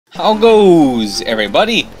How goes,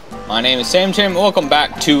 everybody? My name is Cham. Welcome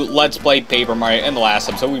back to Let's Play Paper Mario. In the last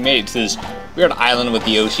episode, we made it to this weird island with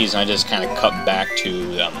the Yoshis, and I just kind of cut back to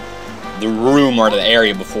the room or the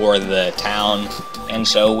area before the town. And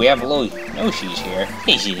so we have little Yoshis here.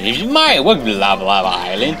 This is Mario. Welcome to Lava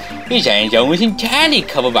Island. This island zone is entirely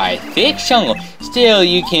covered by a thick jungle. Still,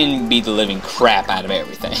 you can beat the living crap out of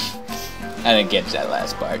everything. I didn't get to that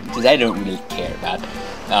last part because I don't really care about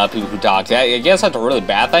people who talk. I guess that's a really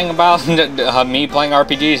bad thing about me playing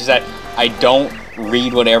RPGs is that I don't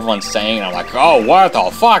read what everyone's saying. And I'm like, oh, what the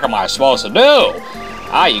fuck am I supposed to do?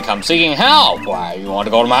 Ah, you come seeking help. Why, you want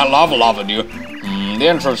to go to Mount Lava, do you? The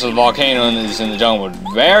entrance to the volcano is in the jungle.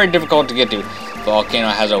 Very difficult to get to. The volcano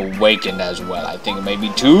has awakened as well. I think it may be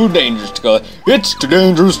too dangerous to go. It's too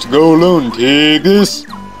dangerous to go alone. Take this.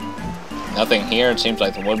 Nothing here. It seems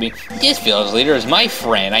like there would be. This village leader is my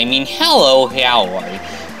friend. I mean, hello, how are you?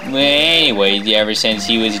 Well, anyways, ever since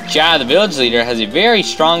he was a child, the village leader has a very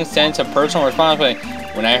strong sense of personal responsibility.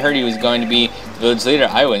 When I heard he was going to be the village leader,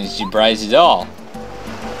 I wasn't surprised at all.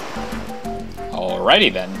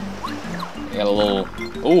 Alrighty then. We got a little...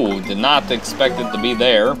 Ooh, did not expect it to be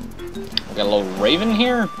there. We got a little raven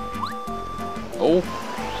here. Oh,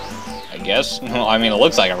 I guess. I mean, it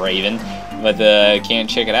looks like a raven, but can't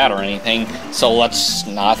check it out or anything. So let's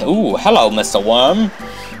not... Ooh, hello, Mr. Worm.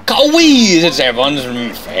 Cowies! It's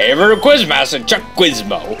everyone's favorite quizmaster, Chuck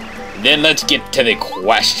Quizmo. Then let's get to the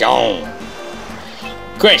question.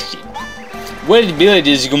 What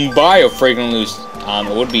villages you can buy or frequently lose?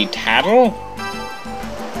 It would be Tattle?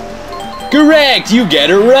 Correct! You get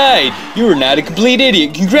it right! You're not a complete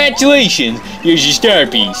idiot. Congratulations! Here's your star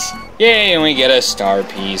piece. Yay, and we get a star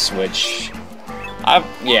piece, which...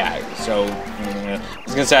 yeah, so... I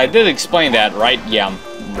was gonna say, I did explain that, right? Yeah, I'm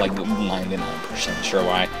like 99% sure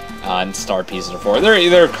why. And star pieces are for.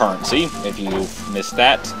 They're currency, if you missed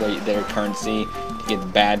that. They're currency to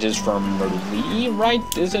get badges from Merlee, right?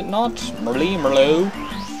 Is it not? Merlot?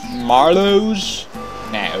 Marlowe's?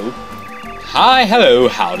 No. Hi, hello,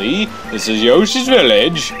 howdy. This is Yoshi's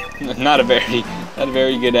village. Not a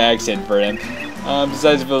very good accent for him.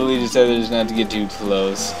 Besides, the village said there's not to get too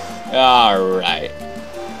close. Alright.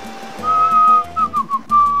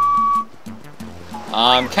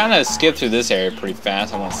 Kind of skip through this area pretty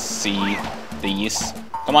fast. I want to see these.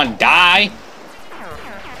 Come on, die!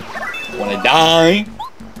 Want to die?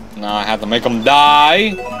 No, I have to make them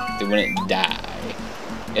die. They wouldn't die.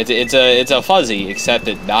 It's a fuzzy, except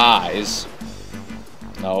it dies.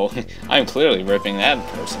 No, I'm clearly ripping that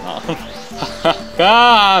person off.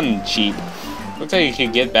 I'm cheap. Looks like you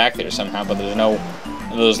could get back there somehow, but there's no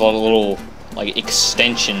those little like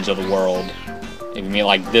extensions of the world. If you mean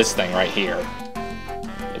like this thing right here.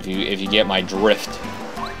 If you get my drift.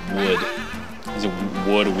 Wood. Is it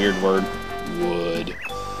wood a weird word? Wood.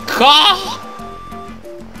 Caw!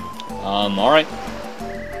 Alright.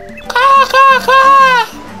 Caw, caw, caw!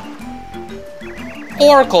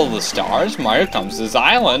 Oracle of the Stars, Mario comes to this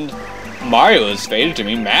island. Mario is fated to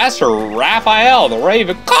meet Master Raphael, the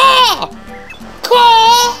Raven. Caw!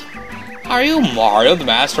 Caw! Are you Mario, the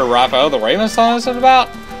Master Raphael, the Raven telling us about?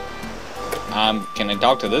 Can I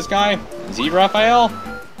talk to this guy? Is he Raphael?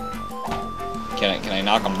 Can I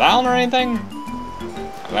knock him down or anything?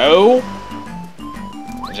 Hello?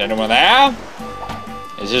 Is anyone there?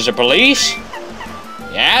 Is this the police?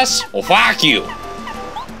 Yes? Well, fuck you!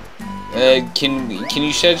 Can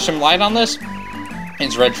you shed some light on this?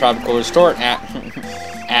 It's Red Tropical Resort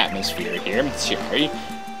atmosphere here. Sorry.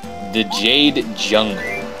 The Jade Jungle.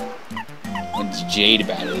 What's jade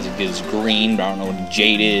about it? Is it because it's green? But I don't know what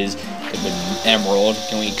jade is. Could have been emerald.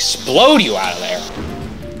 Can we explode you out of there?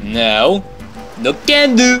 No. No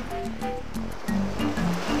can do.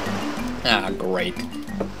 Ah, great.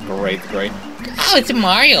 Great. Oh, it's a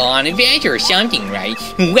Mario on adventure or something, right?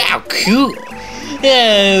 Wow, cool.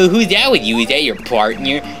 Who's that with you? Is that your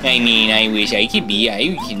partner? I mean, I wish I could be.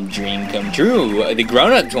 I can dream come true. The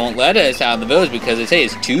grown-ups won't let us out of the village because they say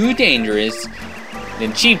it's too dangerous.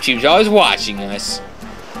 Then Cheep Cheep's always watching us.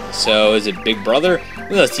 So, is it Big Brother?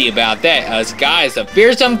 We'll see about that. Us guys, the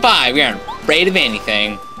fearsome five. We aren't afraid of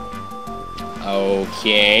anything.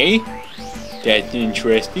 Okay. That's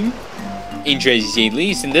interesting. Interesting to say the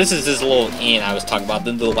least. And this is this little inn I was talking about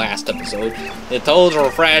in the last episode. The toads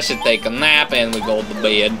refresh and take a nap and we go to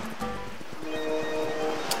bed.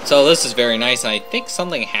 So this is very nice, and I think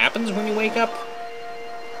something happens when you wake up.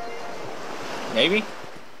 Maybe?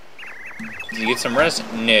 Did you get some rest?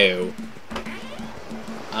 No.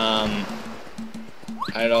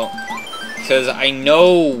 I don't... Because I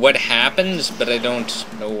know what happens, but I don't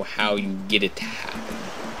know how you get it to happen.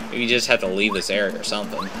 Maybe you just have to leave this area or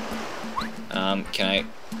something. Can I...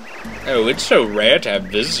 Oh, it's so rare to have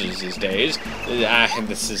visitors these days.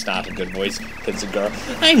 This is not a good voice. It's a girl.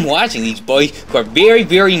 I'm watching these boys who are very,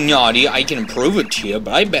 very naughty. I can prove it to you,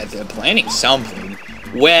 but I bet they're planning something.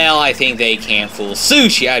 Well, I think they can't fool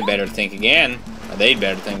Sushi. I'd better think again. Or they'd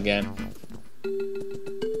better think again.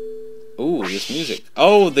 Ooh, this music.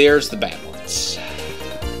 Oh, there's the bad ones.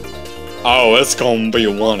 Oh, it's gonna be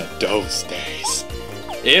one of those days.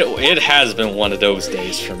 It has been one of those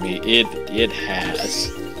days for me. It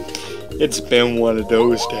has. It's been one of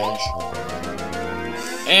those days.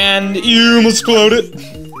 And you must explode it.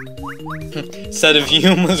 Instead of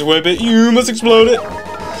you must whip it, you must explode it.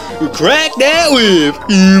 Crack that whip,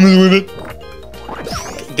 you must whip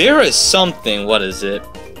it. There is something, what is it?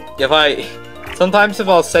 Sometimes if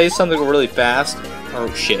I'll say something really fast,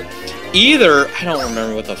 oh shit. Either, I don't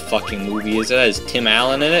remember what the fucking movie is. It has Tim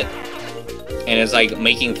Allen in it. And it's like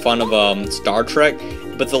making fun of Star Trek.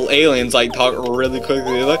 But the aliens like talk really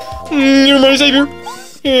quickly. They're like, you're my savior,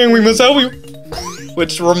 and we must help you.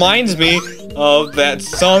 Which reminds me of that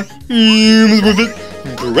song, you must whip it,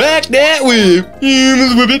 crack that whip, you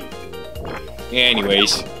must whip it.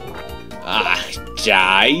 Anyways,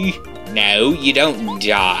 die. No, you don't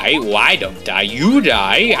die. Well, I don't die. You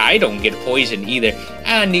die. I don't get poisoned either.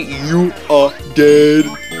 And you are dead,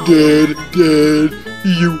 dead, dead.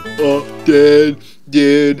 You are dead,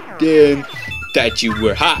 dead, dead. That you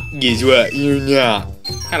were hot is what you're not.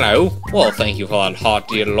 Hello. Well, thank you for that heart,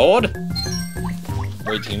 dear lord.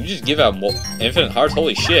 Wait, can you just give out infinite hearts?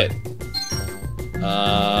 Holy shit.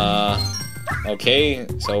 Okay,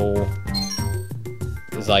 so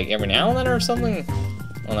it's like every now and then or something?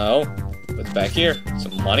 Oh no. What's back here?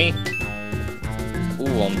 Some money?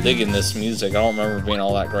 Ooh, I'm digging this music. I don't remember it being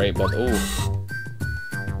all that great, but ooh.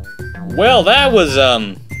 Well, that was,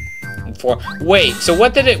 wait, so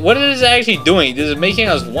what is it actually doing? Is it making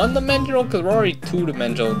us one-dimensional? Because we're already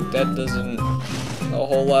two-dimensional. That doesn't a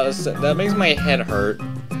whole lot of sense. That makes my head hurt.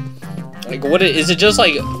 Like, is it just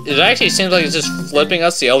like, it actually seems like it's just flipping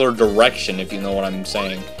us the other direction, if you know what I'm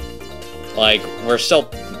saying. Like, we're still,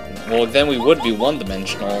 well, then we would be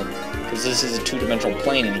one-dimensional, because this is a two-dimensional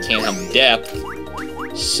plane and you can't have depth.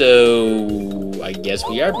 So, I guess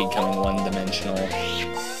we are becoming one-dimensional.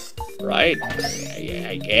 Right? Yeah,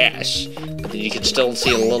 I guess. But you can still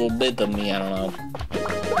see a little bit of me, I don't know.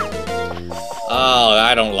 Oh,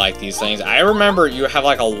 I don't like these things. I remember you have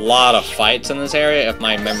like a lot of fights in this area, if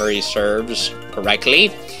my memory serves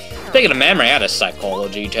correctly. Speaking of memory, I had a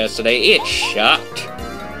psychology test today. It sucked.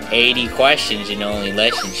 80 questions in only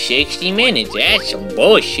less than 60 minutes. That's some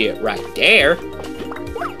bullshit right there.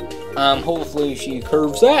 Hopefully she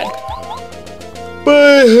curves that.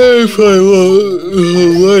 But if I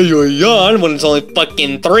let you yawn when it's only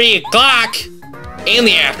fucking 3 o'clock in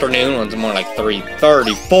the afternoon, when it's more like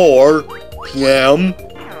 3:34 p.m.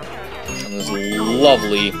 on this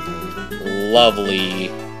lovely,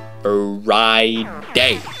 lovely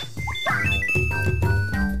Friday.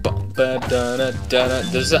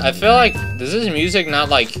 I feel like, does this music not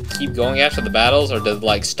like keep going after the battles, or does it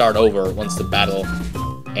like start over once the battle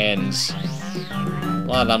ends?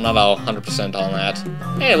 Well, I'm not 100% on that.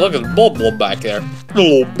 Hey, look at Blub Blub back there.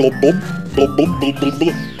 Blub Blub Blub Blub Blub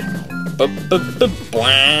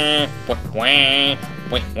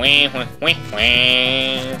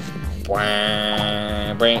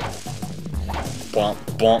Blub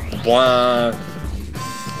Blub Blub.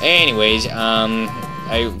 Anyways,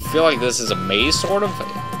 I feel like this is a maze, sort of.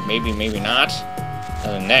 Maybe, maybe not.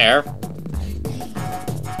 And there.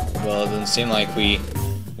 Well, it doesn't seem like we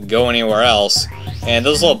go anywhere else. And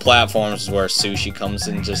those little platforms is where Sushi comes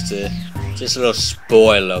in, just a little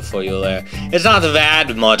spoiler for you there. It's not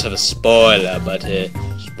that much of a spoiler, but a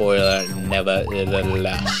spoiler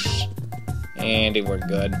nevertheless. And we're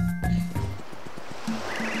good.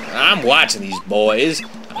 I'm watching these boys.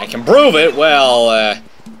 I can prove it. Well,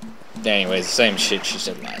 anyways, the same shit she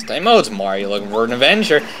said last time. Oh, it's Mario looking for an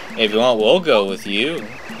adventure. If you want, we'll go with you.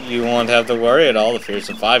 You won't have to worry at all. The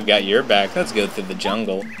Fearsome Five got your back. Let's go through the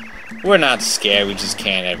jungle. We're not scared, we just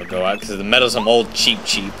can't ever go out because the metal's some old cheap.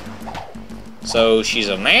 So she's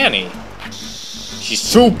a nanny. She's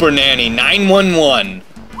Super Nanny 911.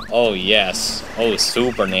 Oh yes. Oh,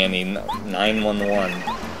 Super Nanny 911.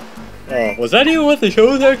 Oh, was that even what the show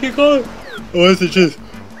was actually called? Or was it just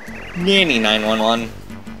Nanny 911?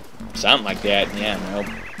 Something like that. Yeah, nope.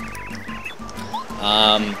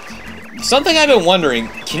 Something I've been wondering,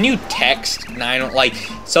 can you text 911? Like,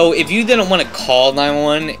 so if you didn't want to call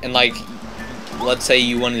 911 and, like, let's say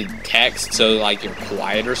you wanted to text so, like, you're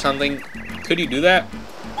quiet or something, could you do that?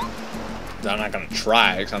 I'm not going to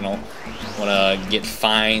try because I don't want to get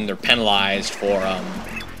fined or penalized for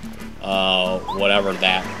whatever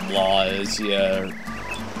that law is, yeah,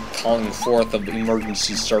 calling forth of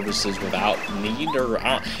emergency services without need, or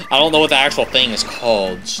I don't know what the actual thing is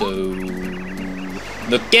called, so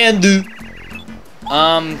look can do.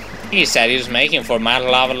 He said he was making for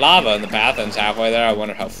lava in the path, and it's halfway there. I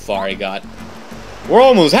wonder how far he got. We're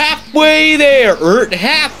almost halfway there,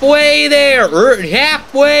 halfway there,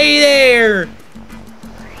 halfway there.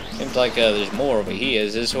 Seems like there's more over here.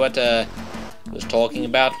 Is this what I was talking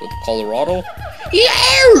about with Colorado?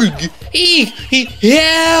 Yarg!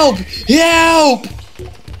 Help! Help!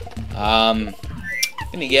 I'm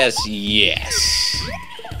gonna guess yes.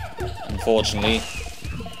 Unfortunately.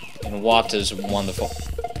 And what is wonderful.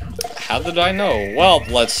 How did I know? Well,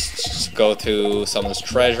 let's just go through some of this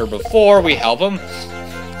treasure before we help him.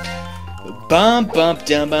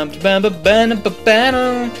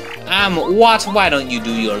 What? Why don't you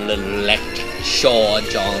do your little lecture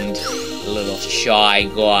charge on little shy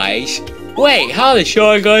guys? Wait, how are the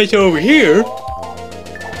shy guys over here?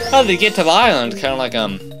 How did they get to the island? Kind of like,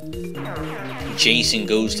 Jason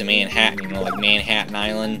Goes to Manhattan, you know, like Manhattan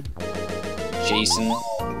Island. Jason.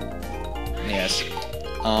 Yes.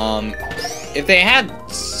 If they had,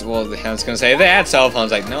 well, I was gonna say, if they had cell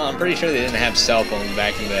phones, like, no, I'm pretty sure they didn't have cell phones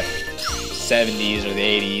back in the 70s or the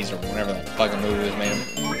 80s or whenever that fucking movie was made.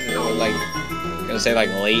 You know, like, I'm gonna say, like,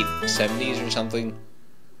 late 70s or something.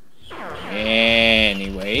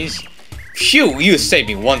 Anyways. Phew, you saved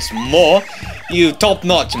me once more. You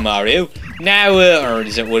top-notch, Mario. Now, or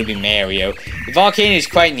would it be Mario? The volcano is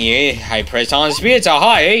quite near. I press on. Spirits are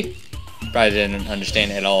high, eh? Probably didn't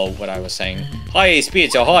understand at all what I was saying. Hi,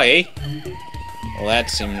 spirits are high, eh? Well, that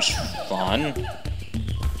seems fun.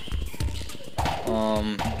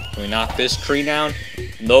 Can we knock this tree down?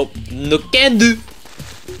 Nope. No can do.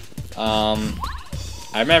 I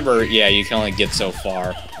remember, yeah, you can only get so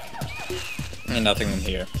far. And nothing in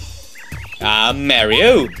here.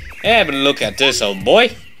 Mario! Have a look at this, old boy.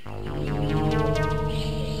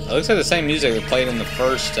 It looks like the same music that played in the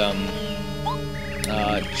first,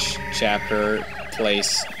 chapter,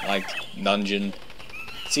 place, like, dungeon.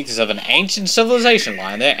 Secrets of an ancient civilization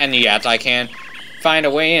lying there, and yet I can find a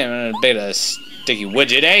way in a bit of sticky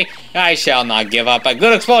widget, eh? I shall not give up. A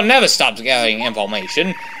good explorer never stops gathering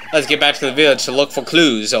information. Let's get back to the village to look for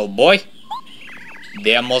clues, old boy.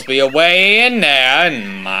 There must be a way in there,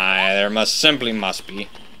 and there simply must be.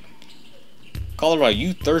 Colorado,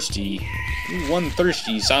 you thirsty. You one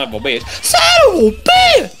thirsty son of a bitch. Son of a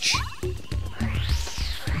bitch!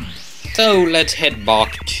 So, let's head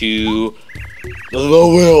back to the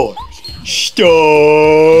village.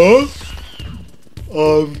 Stop!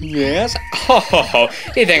 Yes? Oh,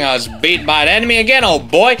 you think I was beaten by an enemy again, old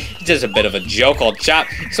boy? It's just a bit of a joke, old chap.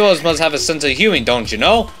 So must have a sense of humor, don't you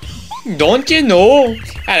know? Don't you know?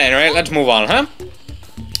 At any rate, let's move on, huh?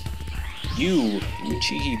 You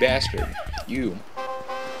cheeky bastard. You.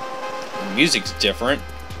 The music's different.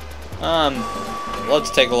 Let's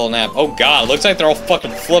take a little nap. Oh god, looks like they're all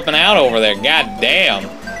fucking flipping out over there. God damn.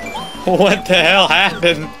 What the hell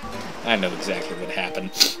happened? I know exactly what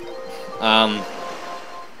happened.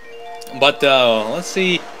 Let's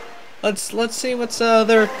see. Let's see what's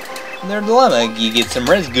their dilemma. You get some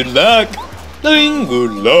rest. Good luck.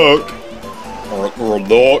 Good luck. Or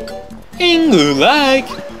luck. And good luck.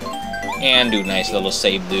 And do a nice little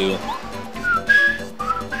save do.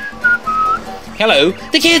 Hello.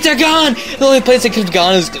 The kids are gone. The only place they could have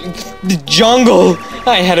gone is the jungle.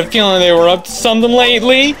 I had a feeling they were up to something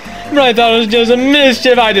lately. But I thought it was just a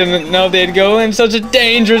mischief. I didn't know they'd go in such a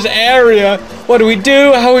dangerous area. What do we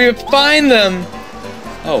do? How do we find them?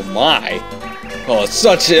 Oh my. Oh, it's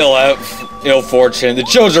such ill fortune. The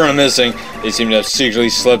children are missing. They seem to have secretly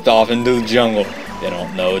slipped off into the jungle. They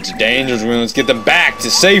don't know it's dangerous. We must get them back to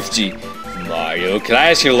safety. Mario, can I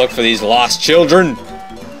ask you to look for these lost children?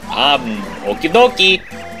 Okie dokie.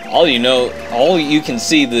 All you can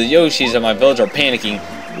see, the Yoshis of my village are panicking.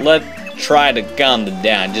 Let's try to calm them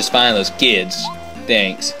down. Just find those kids.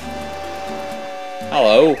 Thanks.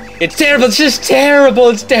 Hello. It's terrible. It's just terrible.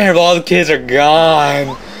 It's terrible. All the kids are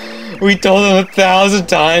gone. We told them 1,000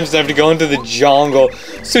 times they have to go into the jungle.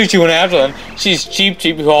 Sushi went after them. She's Cheep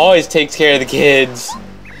who always takes care of the kids.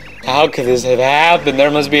 How could this have happened?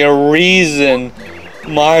 There must be a reason.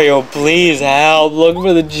 Mario, please help. Look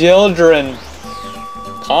for the children.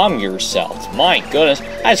 Calm yourself. My goodness.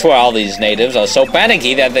 I swear all these natives are so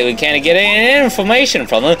panicky that we can't get any information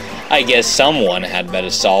from them. I guess someone had better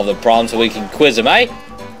solve the problem so we can quiz them, eh?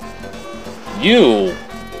 You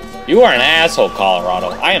are an asshole,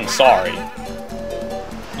 Colorado. I am sorry.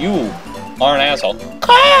 You are an asshole.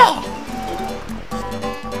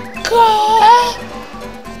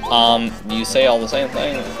 You say all the same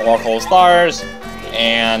thing. Oracle stars,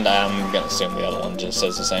 and I'm gonna assume the other one just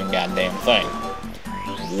says the same goddamn thing.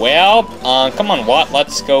 Well, come on, what?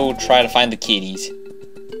 Let's go try to find the kitties.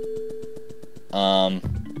 Well,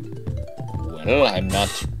 I'm not...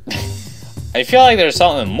 I feel like there's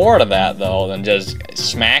something more to that, though, than just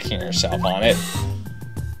smacking yourself on it.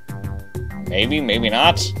 Maybe, maybe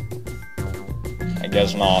not. I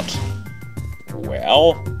guess not.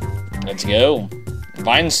 Well, let's go.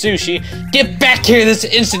 Find sushi. Get back here this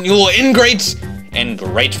instant, you little ingrates!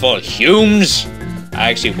 Ungrateful humans! I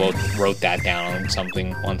actually wrote that down on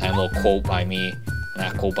something one time, a little quote by me.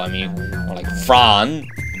 Not quote by me, more like Fran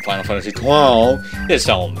in Final Fantasy 12. It's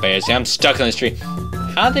so embarrassing. I'm stuck in this tree.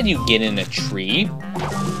 How did you get in a tree?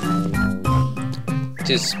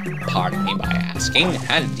 Just pardon me by asking.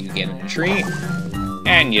 How did you get in a tree?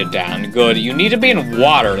 And you're down. Good. You need to be in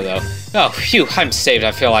water, though. Oh, phew, I'm saved.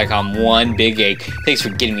 I feel like I'm one big egg. Thanks for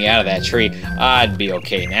getting me out of that tree. I'd be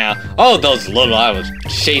okay now. Oh, I was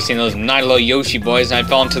chasing those 9 little Yoshi boys and I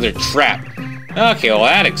fell into their trap. Okay, well,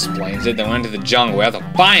 that explains it. They went into the jungle. We have to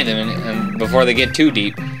find them and before they get too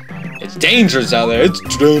deep. It's dangerous out there. It's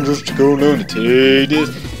dangerous to go alone to take this.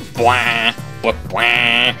 Bwah, bwah,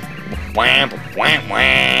 bwah, bwah, bwah,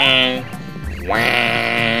 bwah,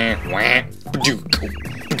 bwah, bwah.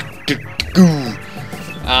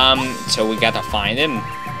 So we got to find him.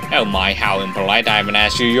 Oh my, how impolite. I haven't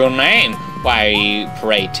asked you your name. Why,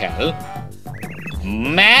 pray tell?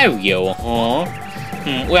 Mario, huh?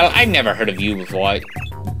 Well, I've never heard of you before.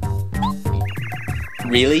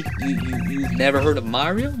 Really? You've never heard of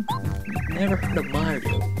Mario? You've never heard of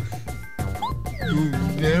Mario?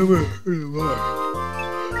 You've never heard of Mario?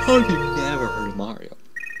 How have you never heard of Mario?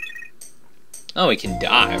 Oh, he can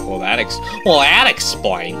die. Well, that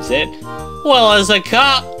explains it. Well, as a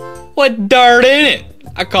cup with dirt in it.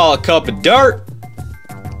 I call a cup of dirt.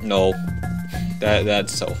 No,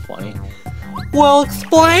 that's so funny. Well,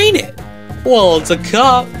 explain it. Well, it's a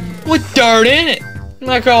cup with dirt in it. And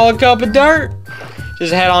I call a cup of dirt.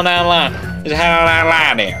 Just head on down the line. Just head on down the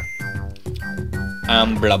line there.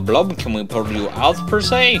 Blub blub. Can we pull you out per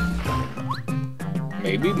se?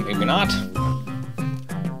 Maybe, maybe not.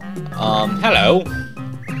 Hello.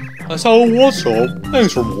 So what's up?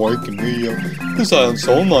 Thanks for waking me up. This island's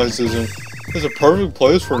so nice, isn't it? It's a perfect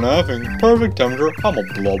place for napping. Perfect temperature. I'm a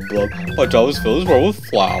blub blub. My job is filled with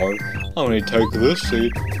flowers. I'm gonna take this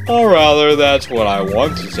seed. Or rather, that's what I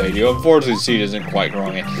want to say to you. Unfortunately, seed isn't quite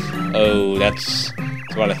growing it. Oh, that's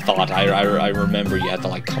what I thought. I remember you had to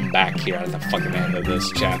like come back here at the fucking end of this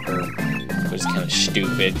chapter. It was kind of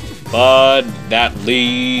stupid. But that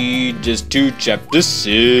leads us to chapter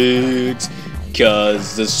 6.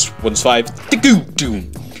 Cause this one's 5.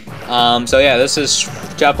 So yeah, this is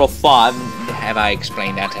chapter 5. Have I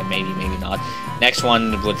explained that? Maybe, maybe not. Next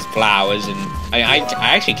one with flowers, and I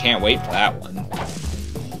actually can't wait for that one.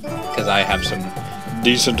 Because I have some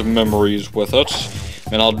decent memories with it.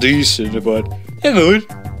 And not decent, but they're good.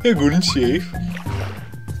 They're good and safe.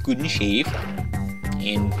 Good and safe.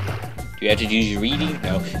 And do you have to do your reading?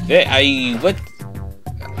 No.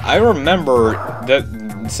 I remember that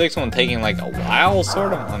the 6th one taking like a while,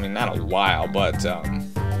 sort of. I mean, not a while, but I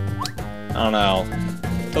don't know.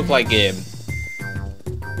 Took like I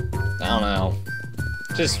don't know.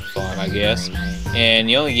 Just fun, I guess. And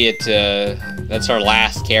you only get, that's our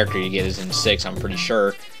last character you get is in 6, I'm pretty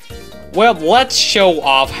sure. Well, let's show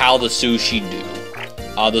off how the sushi do.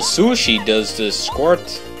 The sushi does this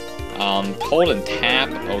squirt, hold and tap,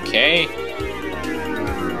 okay.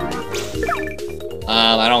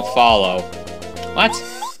 I don't follow. What?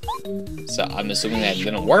 So, I'm assuming that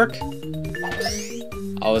didn't work?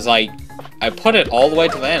 I was like, I put it all the way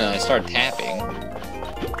to the end and I started tapping.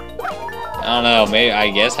 I don't know, maybe, I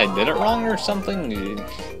guess I did it wrong or something?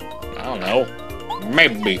 I don't know.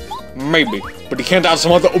 Maybe. But you can't have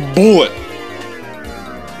some other bullet!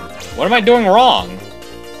 What am I doing wrong?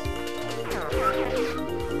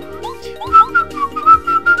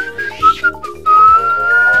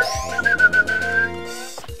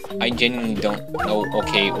 I genuinely don't know.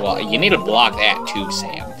 Okay, well, you need to block that too,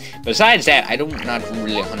 Sam. Besides that, I'm not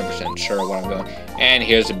really 100% sure what I'm doing. And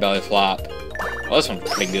here's the belly flop. Well, this one's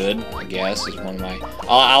pretty good, I guess. Is one of my.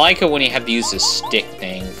 I like it when you have to use this stick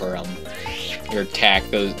thing for your attack.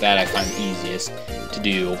 That I find easiest to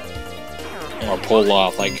do or pull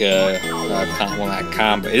off, like a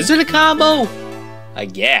combo. Is it a combo? I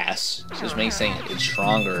guess. It just makes things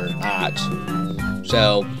stronger or not.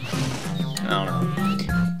 So I don't know.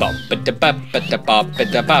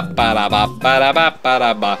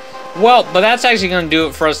 Well, but that's actually going to do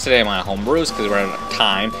it for us today, my homebrews, because we're out of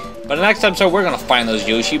time. But the next episode, we're going to find those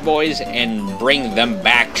Yoshi boys and bring them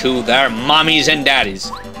back to their mommies and daddies.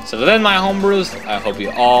 So then, my homebrews, I hope you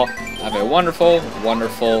all have a wonderful,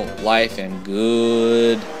 wonderful life, and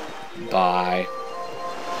goodbye.